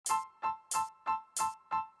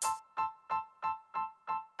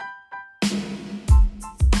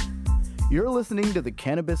You're listening to the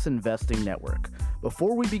Cannabis Investing Network.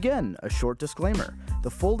 Before we begin, a short disclaimer. The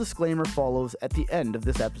full disclaimer follows at the end of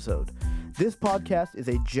this episode. This podcast is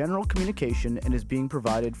a general communication and is being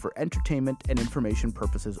provided for entertainment and information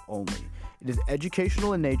purposes only. It is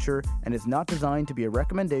educational in nature and is not designed to be a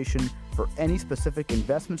recommendation for any specific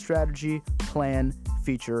investment strategy, plan,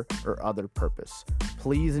 feature, or other purpose.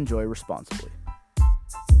 Please enjoy responsibly.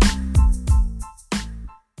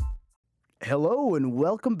 Hello and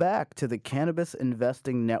welcome back to the Cannabis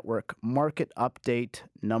Investing Network Market Update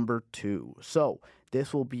number 2. So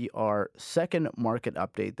this will be our second market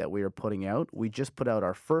update that we are putting out. We just put out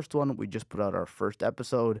our first one. We just put out our first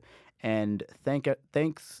episode. And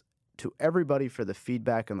thanks to everybody for the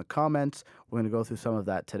feedback and the comments. We're going to go through some of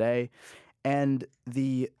that today. And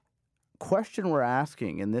the question we're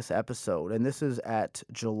asking in this episode, and this is at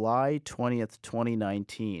July 20th,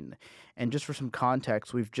 2019. And just for some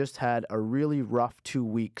context, we've just had a really rough 2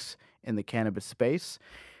 weeks in the cannabis space.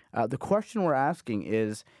 The question we're asking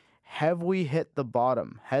is, have we hit the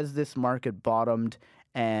bottom? Has this market bottomed?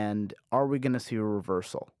 And are we going to see a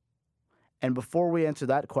reversal? And before we answer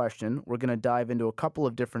that question, we're going to dive into a couple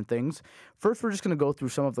of different things. First, we're just going to go through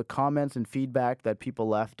some of the comments and feedback that people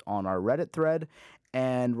left on our Reddit thread.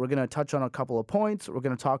 And we're going to touch on a couple of points. We're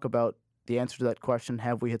going to talk about the answer to that question,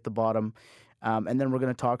 have we hit the bottom? And then we're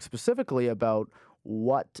going to talk specifically about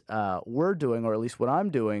what we're doing, or at least what I'm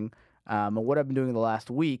doing, and what I've been doing in the last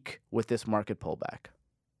week with this market pullback.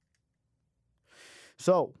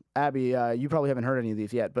 So, Abby, you probably haven't heard any of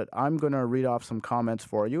these yet, but I'm going to read off some comments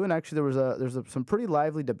for you. And actually, there's some pretty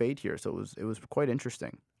lively debate here, so it was quite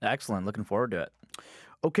interesting. Excellent. Looking forward to it.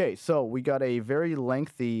 Okay, so we got a very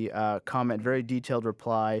lengthy comment, very detailed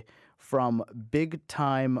reply from Big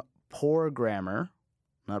Time Poor Grammar.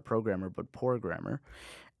 Not programmer, but poor grammar.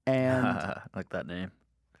 And I like that name.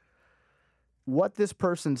 What this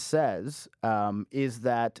person says is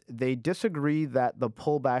that they disagree that the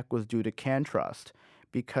pullback was due to CannTrust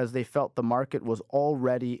because they felt the market was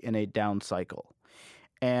already in a down cycle.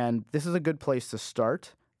 And this is a good place to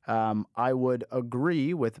start. I would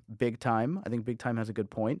agree with Big Time. I think Big Time has a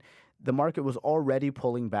good point. The market was already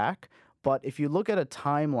pulling back. But if you look at a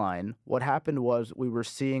timeline, what happened was we were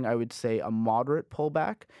seeing, I would say, a moderate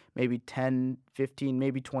pullback, maybe 10, 15,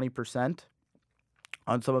 maybe 20%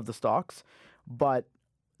 on some of the stocks. But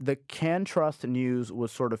the CannTrust news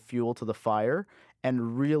was sort of fuel to the fire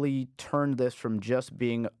and really turned this from just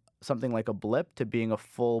being something like a blip to being a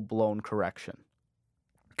full-blown correction.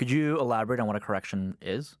 Could you elaborate on what a correction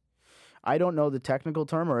is? I don't know the technical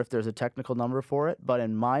term or if there's a technical number for it, but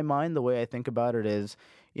in my mind, the way I think about it is,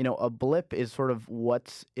 a blip is sort of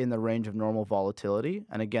what's in the range of normal volatility.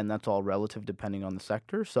 And again, that's all relative depending on the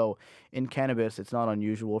sector. So in cannabis, it's not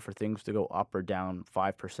unusual for things to go up or down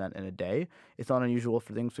 5% in a day. It's not unusual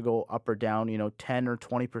for things to go up or down, 10 or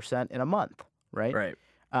 20% in a month, right? Right.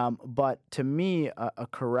 But to me, a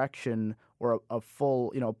correction or a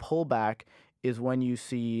full, pullback is when you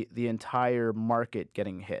see the entire market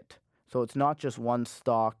getting hit. So it's not just one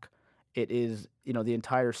stock. It is, the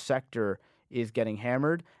entire sector is getting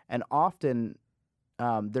hammered, and often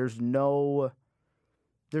there's no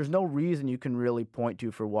reason you can really point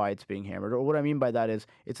to for why it's being hammered. Or what I mean by that is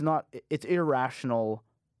it's irrational.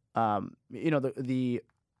 The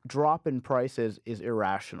drop in prices is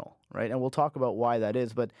irrational, right? And we'll talk about why that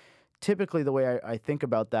is. But typically, the way I think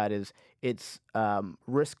about that is it's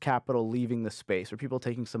risk capital leaving the space, or people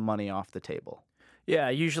taking some money off the table. Yeah,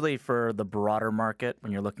 usually for the broader market,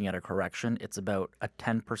 when you're looking at a correction, it's about a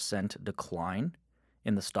 10% decline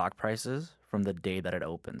in the stock prices from the day that it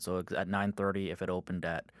opened. So at 9:30, if it opened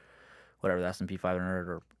at whatever the S&P 500,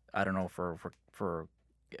 or I don't know, for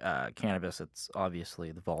cannabis, it's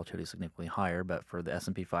obviously the volatility is significantly higher. But for the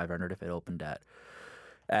S&P 500, if it opened at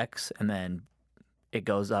X and then it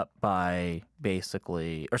goes up by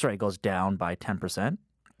it goes down by 10%.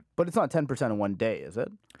 But it's not 10% in one day, is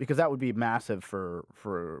it? Because that would be massive for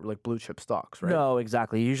like blue chip stocks, right? No,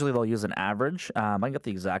 exactly. Usually they'll use an average. I can get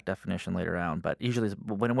the exact definition later on, but usually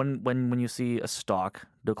when you see a stock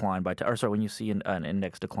decline by when you see an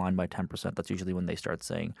index decline by 10%, that's usually when they start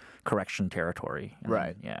saying correction territory.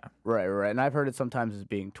 Right. Right. And I've heard it sometimes as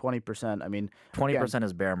being 20%. I mean, 20%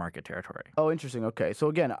 is bear market territory. Oh, interesting. Okay. So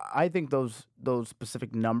again, I think those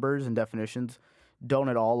specific numbers and definitions don't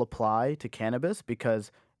at all apply to cannabis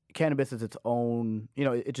because cannabis is its own,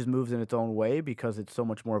 it just moves in its own way because it's so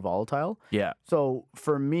much more volatile. Yeah. So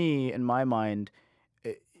for me, in my mind,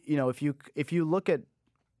 if you look at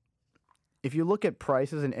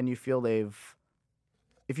prices and you feel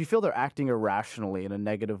they're acting irrationally in a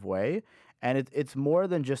negative way, And it's more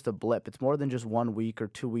than just a blip. It's more than just 1 week or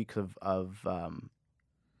 2 weeks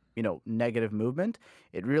negative movement.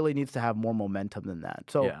 It really needs to have more momentum than that.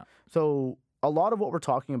 So, Yeah. so a lot of what we're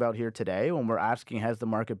talking about here today, when we're asking, has the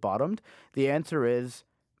market bottomed? The answer is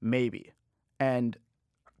maybe. And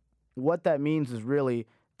what that means is really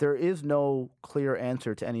there is no clear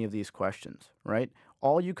answer to any of these questions, right?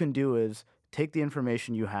 All you can do is take the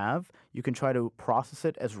information you have, you can try to process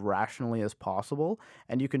it as rationally as possible,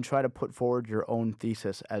 and you can try to put forward your own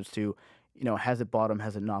thesis as to, has it bottomed,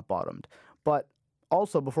 has it not bottomed? But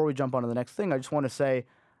also, before we jump on to the next thing, I just want to say,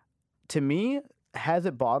 to me, has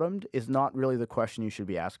it bottomed is not really the question you should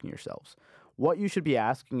be asking yourselves. What you should be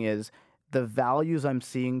asking is, the values I'm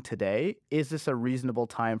seeing today, is this a reasonable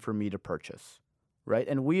time for me to purchase? Right?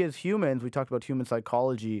 And we as humans, we talked about human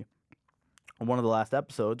psychology on one of the last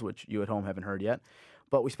episodes, which you at home haven't heard yet,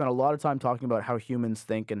 but we spent a lot of time talking about how humans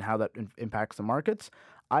think and how that impacts the markets.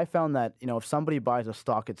 I found that, if somebody buys a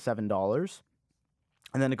stock at $7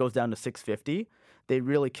 and then it goes down to $6.50, they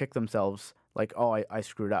really kick themselves like, oh, I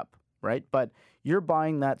screwed up, right? But you're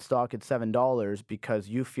buying that stock at $7 because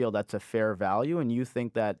you feel that's a fair value and you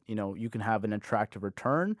think that, you can have an attractive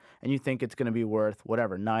return and you think it's going to be worth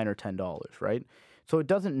whatever, $9 or $10, right? So it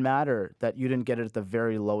doesn't matter that you didn't get it at the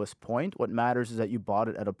very lowest point. What matters is that you bought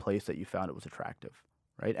it at a place that you found it was attractive,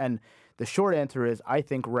 right? And the short answer is, I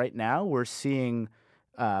think right now we're seeing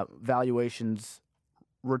valuations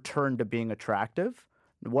return to being attractive.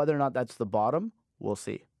 Whether or not that's the bottom, we'll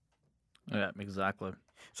see. Yeah, exactly.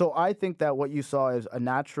 So I think that what you saw is a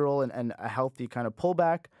natural and a healthy kind of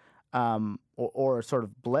pullback, or a sort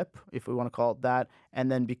of blip, if we want to call it that. And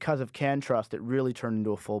then because of CanTrust, it really turned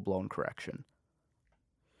into a full-blown correction.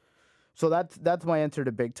 So that's my answer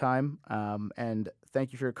to big time. And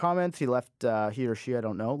thank you for your comments. He or she, I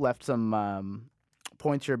don't know, left some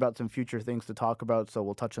points here about some future things to talk about. So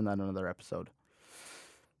we'll touch on that in another episode.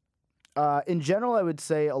 In general, I would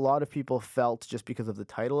say a lot of people felt, just because of the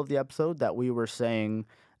title of the episode, that we were saying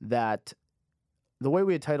that the way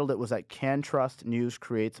we had titled it was that CanTrust news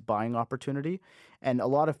creates buying opportunity. And a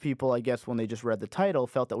lot of people, I guess, when they just read the title,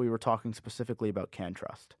 felt that we were talking specifically about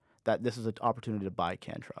CanTrust, that this is an opportunity to buy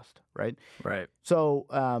CanTrust, right? Right. So,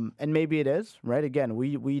 and maybe it is, right? Again,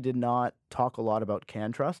 we did not talk a lot about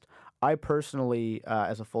CanTrust. I personally,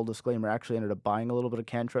 as a full disclaimer, actually ended up buying a little bit of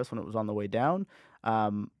CanTrust when it was on the way down.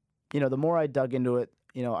 The more I dug into it,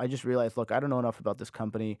 I just realized, look, I don't know enough about this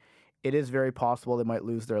company. It is very possible they might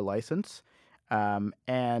lose their license.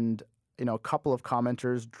 And a couple of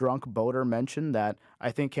commenters, Drunk Boater, mentioned that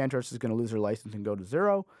I think CanTrust is going to lose their license and go to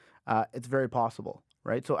zero. It's very possible,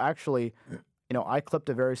 right? So actually, I clipped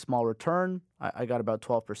a very small return. I got about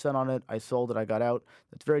 12% on it. I sold it. I got out.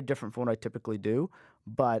 That's very different from what I typically do.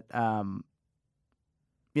 But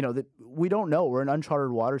we don't know. We're in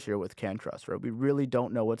uncharted waters here with CanTrust, right? We really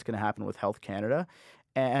don't know what's going to happen with Health Canada.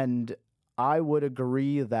 And I would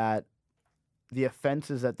agree that the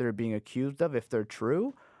offenses that they're being accused of, if they're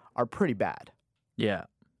true, are pretty bad. Yeah.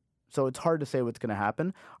 So it's hard to say what's going to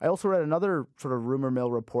happen. I also read another sort of rumor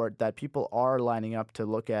mill report that people are lining up to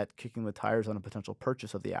look at kicking the tires on a potential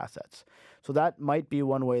purchase of the assets. So that might be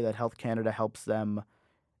one way that Health Canada helps them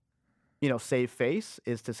save face,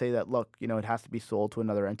 is to say that, look, it has to be sold to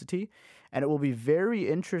another entity. And it will be very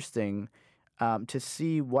interesting to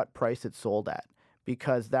see what price it's sold at,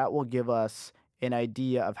 because that will give us an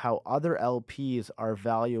idea of how other LPs are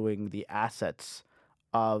valuing the assets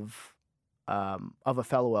of a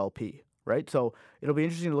fellow LP, right? So it'll be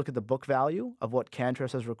interesting to look at the book value of what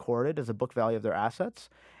CanTrust has recorded as a book value of their assets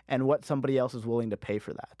and what somebody else is willing to pay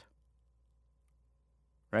for that.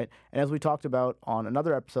 Right. And as we talked about on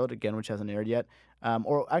another episode, again, which hasn't aired yet,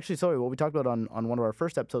 what we talked about on one of our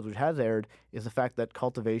first episodes, which has aired, is the fact that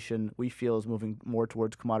cultivation, we feel, is moving more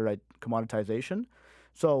towards commoditization.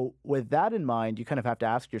 So with that in mind, you kind of have to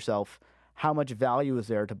ask yourself, how much value is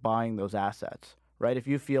there to buying those assets, right? If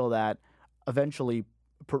you feel that eventually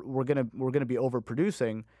we're gonna be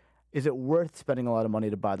overproducing, is it worth spending a lot of money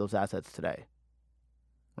to buy those assets today,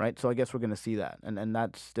 right? So I guess we're going to see that, and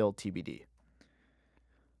that's still TBD.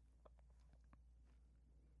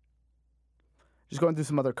 Just going through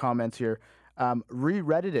some other comments here.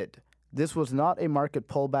 Re-Reddited. This was not a market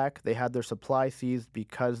pullback. They had their supply seized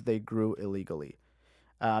because they grew illegally.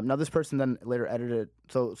 Now, this person then later edited it.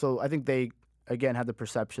 So I think they, again, had the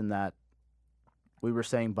perception that we were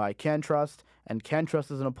saying buy CanTrust, and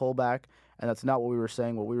CanTrust isn't a pullback, and that's not what we were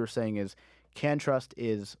saying. What we were saying is CanTrust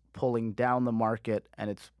is pulling down the market, and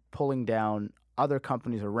it's pulling down other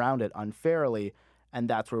companies around it unfairly, and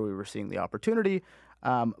that's where we were seeing the opportunity.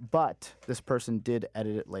 But this person did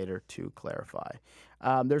edit it later to clarify.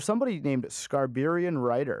 There's somebody named Scarberian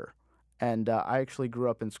Writer, and I actually grew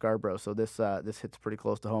up in Scarborough, so this hits pretty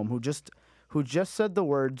close to home, who just said the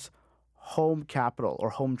words home capital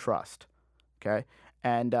or home trust. Okay.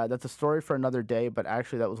 And that's a story for another day, but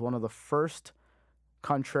actually that was one of the first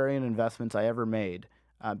contrarian investments I ever made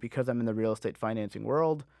because I'm in the real estate financing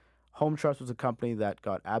world. Home Trust was a company that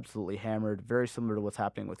got absolutely hammered, very similar to what's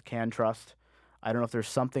happening with CanTrust. I don't know if there's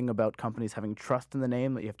something about companies having trust in the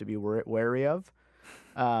name that you have to be wary of,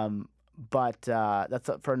 but that's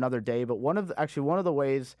up for another day. But one of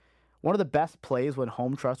the best plays when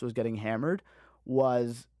Home Trust was getting hammered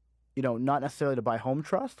was, not necessarily to buy Home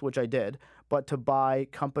Trust, which I did, but to buy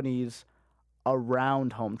companies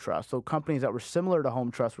around Home Trust. So companies that were similar to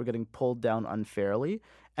Home Trust were getting pulled down unfairly,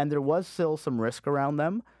 and there was still some risk around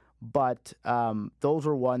them. But those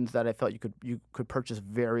were ones that I felt you could purchase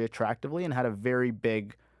very attractively and had a very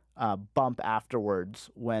big bump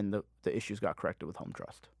afterwards when the issues got corrected with Home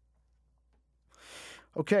Trust.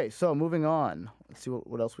 Okay, so moving on. Let's see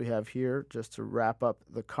what else we have here just to wrap up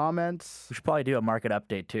the comments. We should probably do a market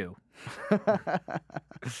update too.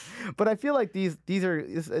 But I feel like these are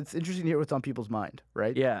it's interesting to hear what's on people's mind,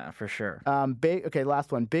 right? Yeah, for sure.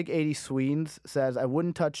 Last one. Big 80 Sweens says, I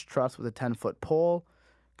wouldn't touch trust with a 10-foot pole.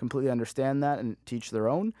 Completely understand that and teach their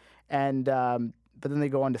own. And but then they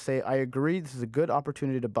go on to say, I agree, this is a good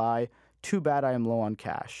opportunity to buy. Too bad I am low on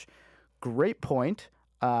cash. Great point.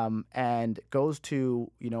 And goes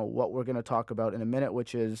to, what we're going to talk about in a minute,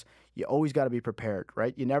 which is you always got to be prepared,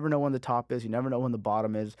 right? You never know when the top is. You never know when the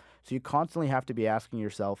bottom is. So you constantly have to be asking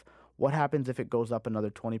yourself, what happens if it goes up another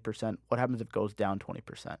 20%? What happens if it goes down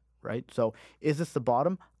 20%, right? So is this the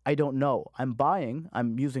bottom? I don't know. I'm buying.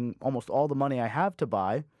 I'm using almost all the money I have to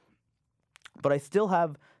buy, but I still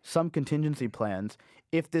have some contingency plans.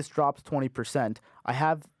 If this drops 20%, I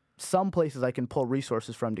have some places I can pull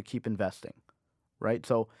resources from to keep investing. Right,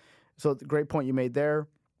 so great point you made there.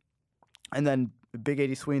 And then Big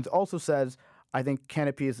 80 Sweens also says, I think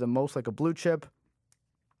Canopy is the most like a blue chip.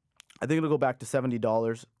 I think it'll go back to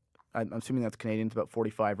 $70. I'm assuming that's Canadian. It's about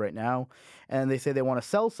 45 right now. And they say they want to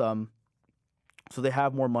sell some so they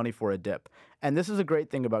have more money for a dip. And this is a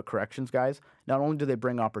great thing about corrections, guys. Not only do they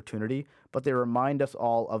bring opportunity, but they remind us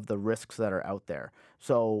all of the risks that are out there.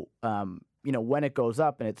 So, when it goes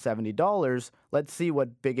up and it's $70, let's see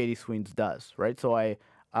what Big 80 Sweens does, right? So I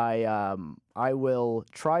will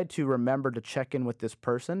try to remember to check in with this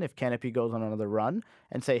person if Canopy goes on another run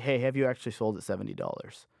and say, hey, have you actually sold at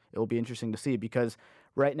 $70? It will be interesting to see because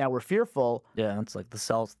right now we're fearful. Yeah, it's like the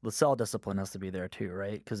sell discipline has to be there too,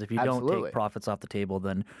 right? Because if you don't take profits off the table,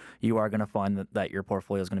 then you are going to find that your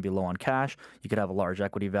portfolio is going to be low on cash. You could have a large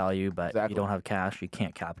equity value, but if you don't have cash, you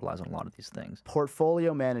can't capitalize on a lot of these things.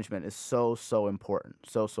 Portfolio management is so important.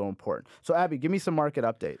 So important. So Abby, give me some market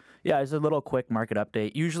update. Yeah, it's a little quick market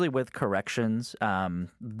update. Usually with corrections, I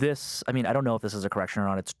don't know if this is a correction or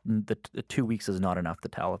not. It's the 2 weeks is not enough to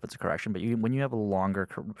tell if it's a correction, but when you have a longer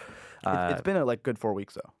it's been a good 4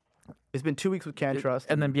 weeks though. It's been 2 weeks with CanTrust,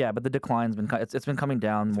 but the decline's been it's been coming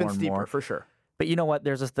down more and steeper, more for sure. But you know what?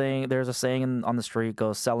 There's a saying on the street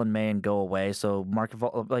goes sell in May and go away. So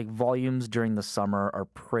volumes during the summer are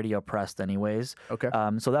pretty oppressed, anyways. Okay.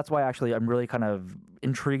 So that's why actually I'm really kind of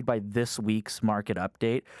intrigued by this week's market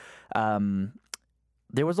update.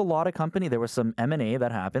 There was a lot of company. There was some M&A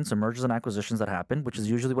that happened, some mergers and acquisitions that happened, which is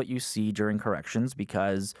usually what you see during corrections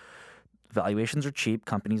because valuations are cheap.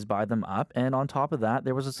 Companies buy them up. And on top of that,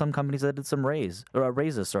 there was some companies that did some raises.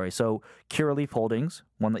 So Curaleaf Holdings,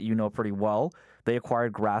 one that you know pretty well, they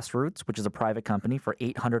acquired Grassroots, which is a private company, for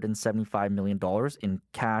 $875 million in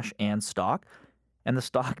cash and stock. And the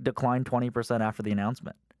stock declined 20% after the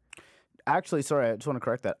announcement. Actually, sorry, I just want to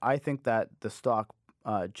correct that. I think that the stock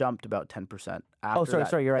jumped about 10%.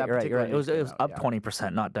 Sorry, you're right. It was up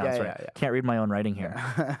 20%, not down. Sorry. Yeah. Can't read my own writing here.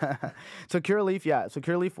 So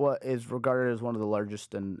Curaleaf is regarded as one of the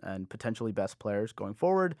largest and potentially best players going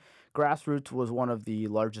forward. Grassroots was one of the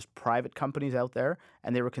largest private companies out there,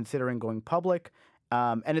 and they were considering going public.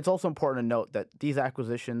 And it's also important to note that these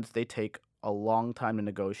acquisitions, they take a long time to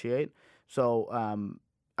negotiate. So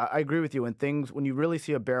I agree with you. When you really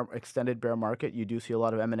see extended bear market, you do see a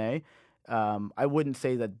lot of M&A. I wouldn't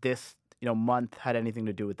say that this month had anything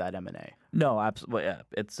to do with that M&A. No, absolutely. Yeah.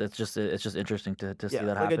 It's just interesting to see that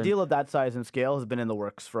happen. Like a deal of that size and scale has been in the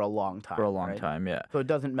works for a long time. Yeah. So it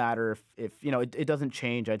doesn't matter if it doesn't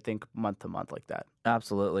change, I think, month to month like that.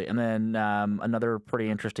 Absolutely. And then another pretty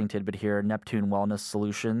interesting tidbit here, Neptune Wellness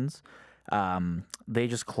Solutions. They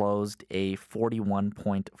just closed a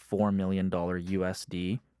 $41.4 million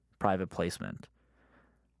USD private placement,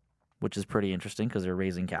 which is pretty interesting because they're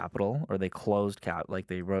raising capital, or they closed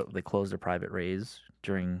they closed a private raise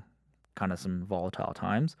during kind of some volatile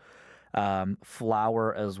times.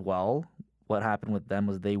 Flower as well what happened with them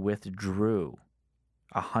was they withdrew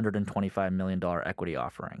a $125 million equity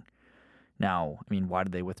offering. Now, I mean, why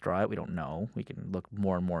did they withdraw it? We don't know. We can look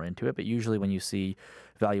more and more into it. But usually when you see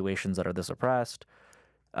valuations that are this suppressed,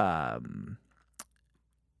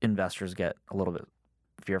 investors get a little bit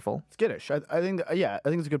fearful. Skittish. I think, I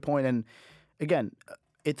think it's a good point. And again,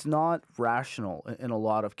 it's not rational in a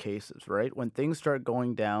lot of cases, right? When things start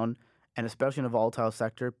going down, and especially in a volatile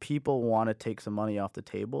sector, people want to take some money off the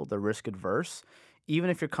table. They're risk adverse. Even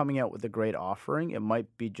if you're coming out with a great offering, it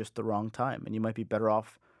might be just the wrong time, and you might be better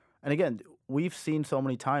off. And again, we've seen so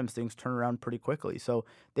many times things turn around pretty quickly. So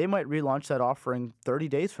they might relaunch that offering 30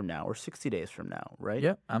 days from now or 60 days from now, right?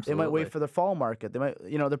 Yeah, absolutely. They might wait for the fall market. They might,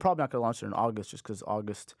 they're probably not going to launch it in August just because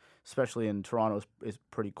August, especially in Toronto, is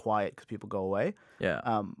pretty quiet because people go away.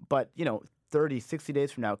 Yeah. But, 30, 60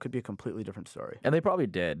 days from now, it could be a completely different story. And they probably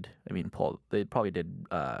did. I mean, they probably did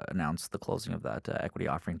announce the closing of that equity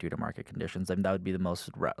offering due to market conditions. I mean, that would be the most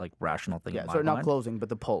rational thing. Yeah, in my so not mind. closing, but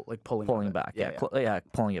pulling Pulling back.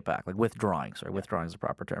 Pulling it back, like withdrawing. Sorry, withdrawing is the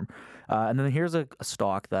proper term. And then here's a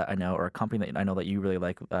stock that I know, or a company that I know that you really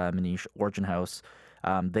like, Manish, Origin House.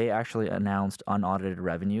 They actually announced unaudited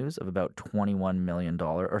revenues of about $21 million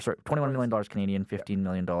Canadian, $15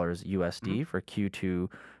 million USD for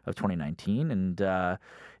Q2 of 2019, and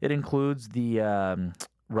it includes the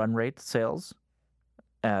run rate sales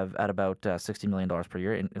at about $60 million per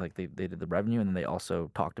year. And like they did the revenue, and then they also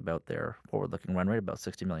talked about their forward-looking run rate, about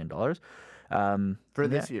 $60 million for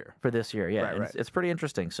this year. For this year, yeah, Right. It's pretty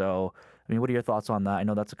interesting. So, I mean, what are your thoughts on that? I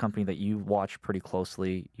know that's a company that you watch pretty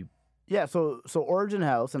closely. Yeah, so Origin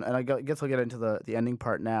House, and I guess I'll get into the ending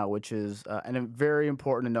part now, which is and a very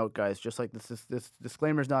important to note, guys. Just like this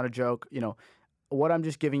disclaimer is not a joke. What I'm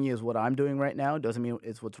just giving you is what I'm doing right now. Doesn't mean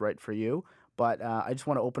it's what's right for you. But I just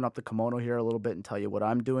want to open up the kimono here a little bit and tell you what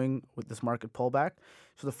I'm doing with this market pullback.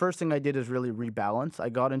 So the first thing I did is really rebalance. I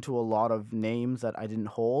got into a lot of names that I didn't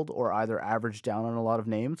hold, or either averaged down on a lot of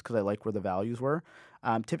names because I like where the values were.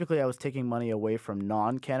 Typically, I was taking money away from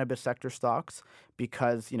non-cannabis sector stocks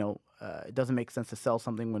because it doesn't make sense to sell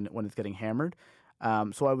something when it's getting hammered.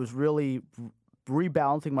 So I was really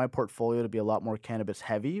rebalancing my portfolio to be a lot more cannabis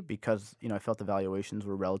heavy because I felt the valuations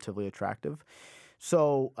were relatively attractive.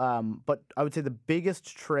 So, but I would say the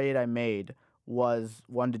biggest trade I made was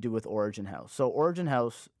one to do with Origin House. So Origin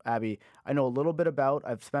House, Abby, I know a little bit about.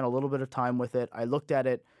 I've spent a little bit of time with it. I looked at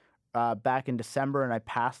it back in December and I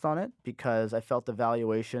passed on it because I felt the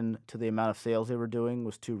valuation to the amount of sales they were doing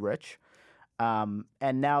was too rich. And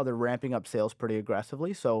now they're ramping up sales pretty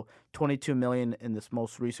aggressively. So 22 million in this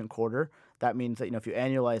most recent quarter. That means that if you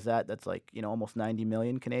annualize that, that's like almost 90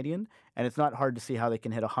 million Canadian. And it's not hard to see how they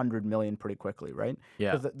can hit 100 million pretty quickly, right?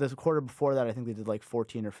 Yeah. Because the quarter before that, I think they did like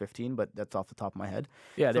 14 or 15, but that's off the top of my head.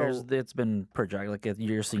 Yeah, it's been projected. Like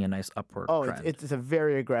you're seeing a nice upward trend. It's a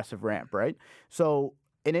very aggressive ramp, right? So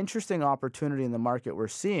an interesting opportunity in the market we're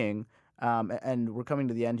seeing. And we're coming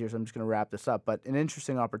to the end here, so I'm just going to wrap this up. But an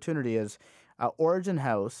interesting opportunity is Origin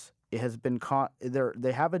House. It has been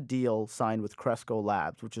they have a deal signed with Cresco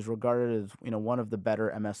Labs, which is regarded as one of the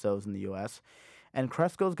better MSOs in the U.S. And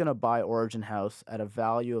Cresco is going to buy Origin House at a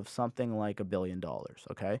value of something like $1 billion.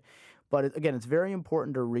 Okay, but again, it's very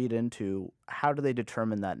important to read into how do they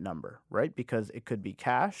determine that number, right? Because it could be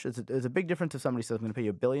cash. There's a big difference if somebody says I'm going to pay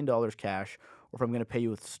you $1 billion cash, or if I'm going to pay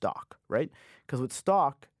you with stock, right? Because with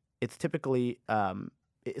stock, it's typically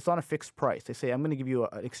it's on a fixed price. They say, I'm going to give you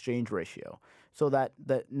an exchange ratio. So that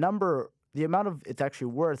number, the amount of it's actually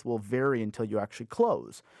worth will vary until you actually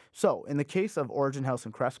close. So in the case of Origin House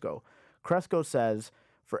and Cresco, Cresco says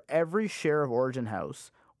for every share of Origin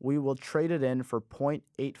House, we will trade it in for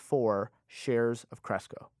 0.84 shares of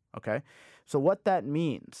Cresco. Okay? So what that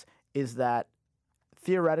means is that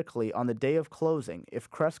theoretically on the day of closing, if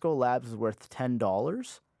Cresco Labs is worth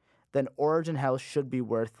 $10, then Origin House should be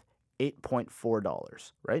worth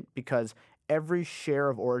 $8.4, right? Because every share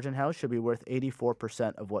of Origin House should be worth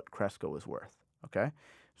 84% of what Cresco is worth, okay?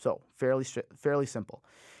 So fairly simple.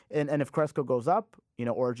 And if Cresco goes up,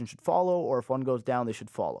 Origin should follow, or if one goes down, they should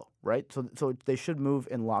follow, right? So they should move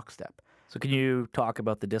in lockstep. So can you talk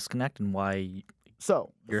about the disconnect and why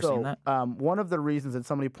you're seeing that? One of the reasons that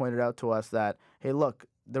somebody pointed out to us that, hey, look,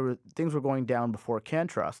 things were going down before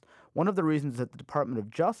CanTrust. One of the reasons that the Department of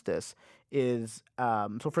Justice is,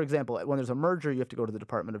 so for example, when there's a merger, you have to go to the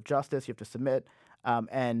Department of Justice, you have to submit,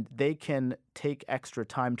 and they can take extra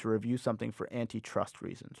time to review something for antitrust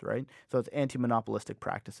reasons, right? So it's anti-monopolistic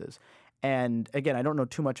practices. And again, I don't know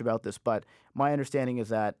too much about this, but my understanding is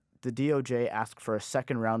that the DOJ asked for a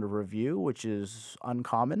second round of review, which is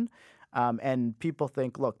uncommon. And people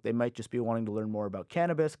think, look, they might just be wanting to learn more about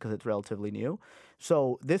cannabis because it's relatively new.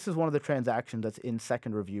 So this is one of the transactions that's in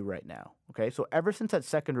second review right now. Okay, so ever since that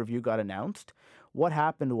second review got announced, what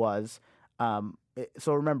happened was,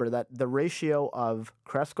 so remember that the ratio of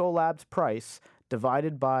Cresco Labs price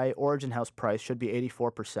divided by Origin House price should be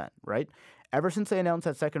 84%, right? Ever since they announced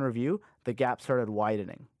that second review, the gap started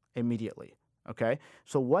widening immediately. Okay,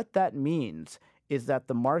 so what that means is that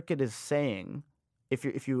the market is saying, if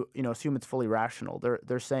you assume it's fully rational,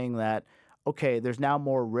 they're saying that, okay, there's now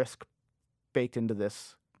more risk baked into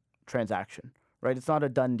this transaction, right? It's not a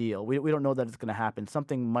done deal. We don't know that it's going to happen.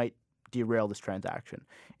 Something might derail this transaction,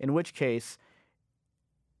 in which case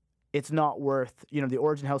it's not worth, the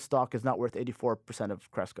Origin House stock is not worth 84%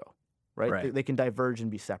 of Cresco, right? Right. They can diverge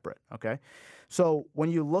and be separate, okay? So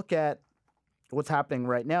when you look at what's happening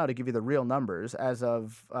right now, to give you the real numbers, as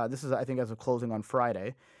of, this is, I think, as of closing on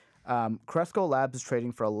Friday, Cresco Labs is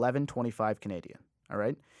trading for 11.25 Canadian, all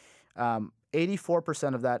right?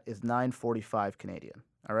 84% of that is 9.45 Canadian,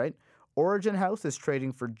 all right? Origin House is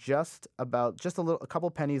trading for a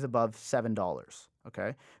couple pennies above $7,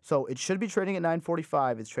 okay? So it should be trading at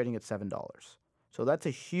 9.45, it's trading at $7. So that's a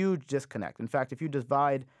huge disconnect. In fact, if you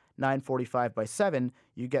divide 9.45 by 7,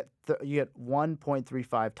 you get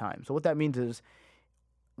 1.35 times. So what that means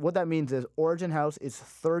is Origin House is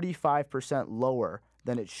 35% lower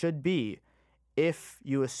than it should be if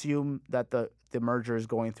you assume that the merger is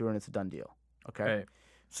going through and it's a done deal. Okay. Right.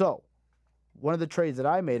 So one of the trades that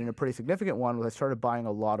I made, and a pretty significant one, was I started buying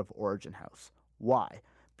a lot of Origin House. Why?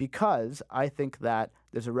 Because I think that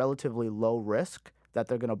there's a relatively low risk that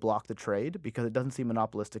they're going to block the trade because it doesn't seem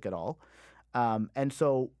monopolistic at all. And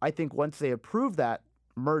so I think once they approve that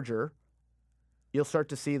merger, you'll start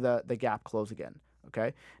to see the gap close again.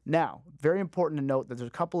 Okay. Now, very important to note that there's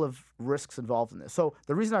a couple of risks involved in this. So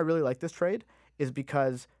the reason I really like this trade is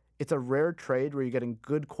because it's a rare trade where you're getting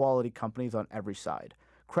good quality companies on every side.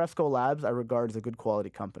 Cresco Labs I regard as a good quality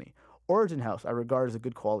company. Origin House I regard as a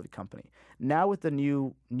good quality company. Now with the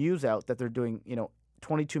new news out that they're doing,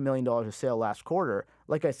 $22 million of sale last quarter,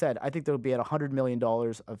 like I said, I think they'll be at $100 million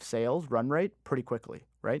of sales run rate pretty quickly,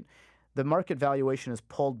 right? The market valuation is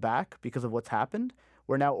pulled back because of what's happened,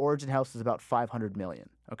 where now Origin House is about $500 million,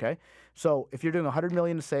 okay? So if you're doing $100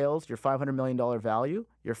 million of sales, your $500 million value,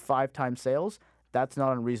 your 5 times sales, that's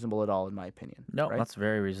not unreasonable at all, in my opinion. No, right? that's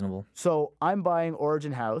very reasonable. So I'm buying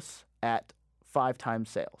Origin House at 5 times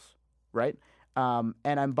sales, right? And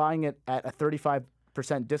I'm buying it at a 35%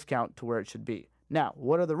 discount to where it should be. Now,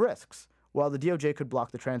 what are the risks? Well, the DOJ could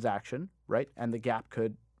block the transaction, right? And the gap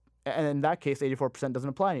could, and in that case, 84% doesn't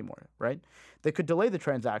apply anymore, right? They could delay the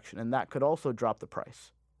transaction, and that could also drop the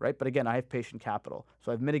price, right? But again, I have patient capital,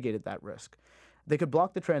 so I've mitigated that risk. They could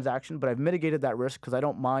block the transaction, but I've mitigated that risk because I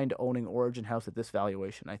don't mind owning Origin House at this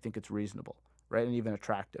valuation. I think it's reasonable, right, and even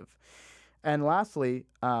attractive. And lastly,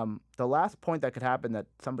 the last point that could happen that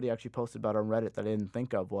somebody actually posted about on Reddit that I didn't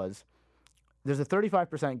think of was there's a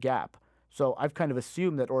 35% gap. So I've kind of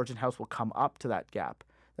assumed that Origin House will come up to that gap.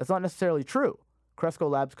 That's not necessarily true. Cresco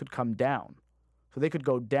Labs could come down. So they could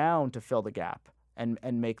go down to fill the gap and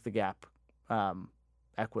make the gap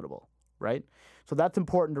equitable, right? So that's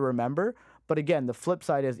important to remember. But again, the flip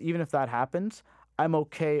side is even if that happens, I'm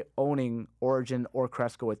okay owning Origin or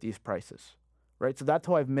Cresco at these prices, right? So that's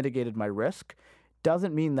how I've mitigated my risk.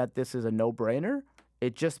 Doesn't mean that this is a no-brainer.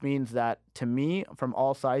 It just means that, to me, from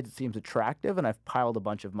all sides, it seems attractive, and I've piled a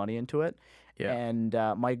bunch of money into it. Yeah. And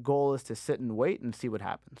my goal is to sit and wait and see what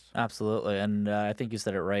happens. Absolutely. And I think you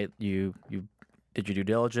said it right. You did your due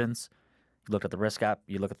diligence, you looked at the risk app,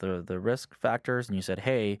 you look at the risk factors, and you said,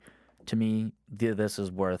 hey, to me, this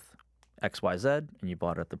is worth XYZ, and you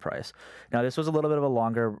bought it at the price. Now, this was a little bit of a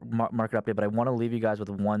longer market update, but I want to leave you guys with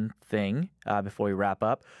one thing before we wrap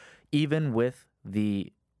up. Even with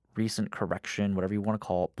the recent correction, whatever you want to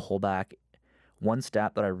call it, pullback, one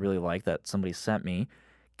stat that I really like that somebody sent me,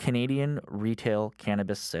 Canadian retail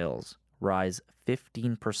cannabis sales rise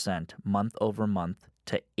 15% month over month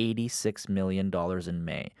to $86 million in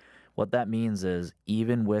May. What that means is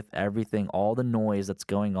even with everything, all the noise that's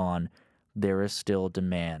going on, there is still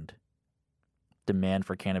demand. Demand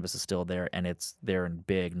for cannabis is still there, and it's there in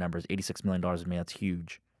big numbers. $86 million in May, that's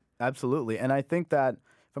huge. Absolutely. And I think that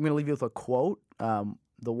if I'm going to leave you with a quote,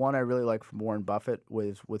 the one I really like from Warren Buffett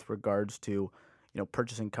was with regards to,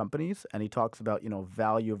 purchasing companies, and he talks about,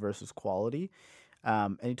 value versus quality.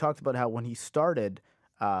 And he talks about how when he started,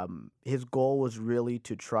 his goal was really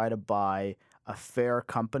to try to buy a fair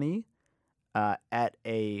company at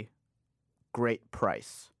a great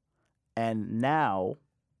price. And now,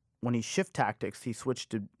 when he shift tactics, he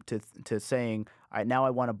switched to saying, now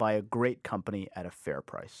I want to buy a great company at a fair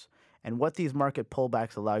price. And what these market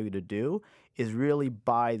pullbacks allow you to do is really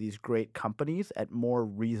buy these great companies at more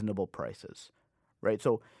reasonable prices, right?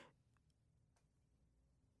 So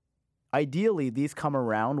ideally, these come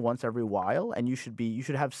around once every while, and you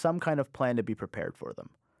should have some kind of plan to be prepared for them,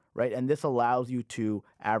 right? And this allows you to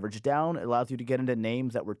average down. It allows you to get into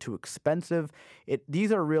names that were too expensive.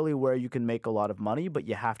 These are really where you can make a lot of money, but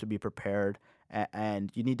you have to be prepared,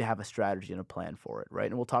 and you need to have a strategy and a plan for it, right?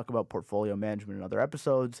 And we'll talk about portfolio management in other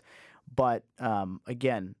episodes, but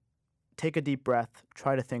again, take a deep breath,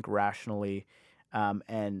 try to think rationally,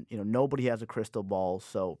 and nobody has a crystal ball,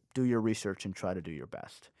 so do your research and try to do your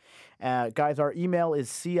best. Guys, our email is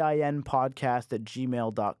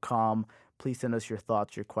cinpodcast@gmail.com. Please send us your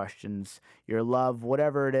thoughts, your questions, your love,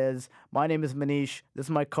 whatever it is. My name is Manish. This is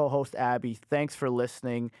my co-host, Abby. Thanks for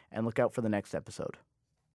listening, and look out for the next episode.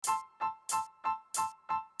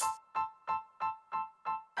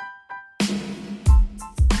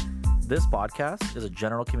 This podcast is a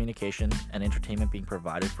general communication and entertainment being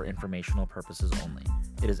provided for informational purposes only.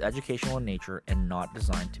 It is educational in nature and not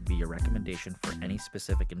designed to be a recommendation for any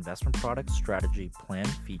specific investment product, strategy, plan,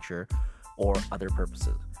 feature, or other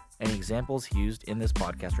purposes. Any examples used in this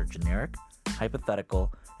podcast are generic,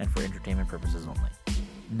 hypothetical, and for entertainment purposes only.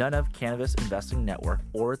 None of Cannabis Investing Network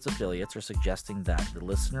or its affiliates are suggesting that the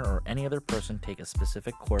listener or any other person take a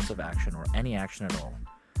specific course of action or any action at all.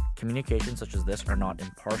 Communications such as this are not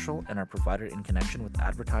impartial and are provided in connection with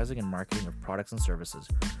advertising and marketing of products and services.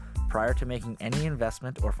 Prior to making any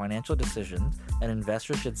investment or financial decisions, an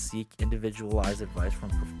investor should seek individualized advice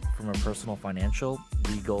from a personal financial,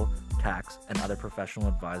 legal, tax, and other professional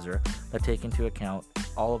advisor that take into account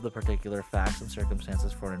all of the particular facts and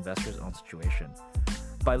circumstances for an investor's own situation.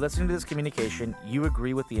 By listening to this communication, you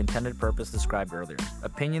agree with the intended purpose described earlier.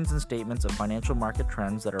 Opinions and statements of financial market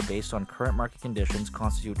trends that are based on current market conditions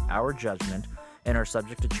constitute our judgment and are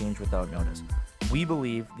subject to change without notice. We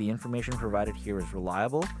believe the information provided here is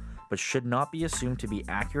reliable, but should not be assumed to be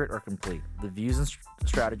accurate or complete. The views and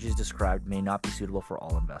strategies described may not be suitable for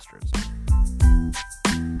all investors.